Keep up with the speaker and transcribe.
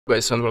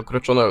Guys, and welcome to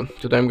the channel.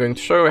 Today I'm going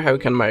to show you how you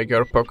can make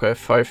your Poco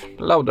F5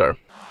 louder.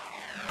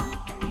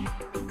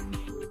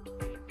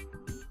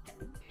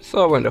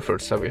 So in the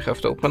first step we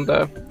have to open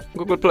the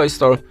Google Play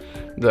Store,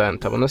 then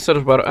tap on the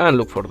search bar and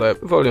look for the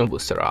volume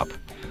booster app.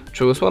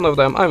 Choose one of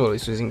them. I'm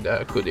always using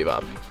the QDIV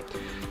app.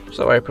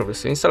 So I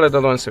previously installed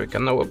that one, so we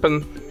can now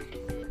open.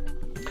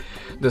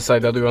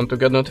 Decide that we want to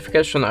get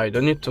notification, I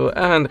don't need to,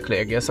 and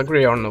click yes,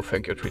 agree or no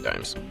thank you 3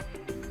 times.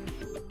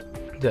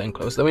 Then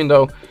close the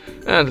window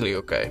and click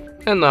OK.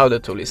 And now the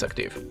tool is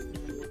active.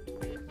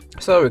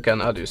 So you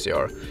can adjust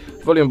your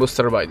volume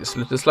booster by this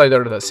little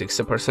slider. The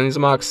 60% is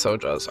max, so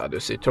just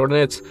adjust it to your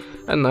needs.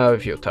 And now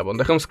if you tap on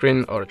the home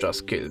screen or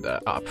just kill the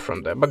app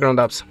from the background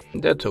apps,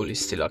 the tool is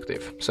still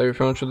active. So if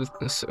you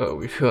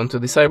want to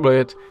disable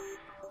it,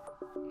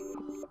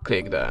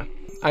 click the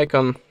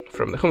icon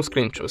from the home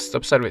screen, choose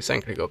stop service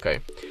and click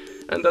OK.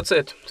 And that's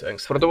it.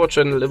 Thanks for the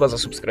watching, leave us a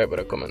subscribe or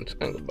a comment,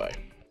 and goodbye.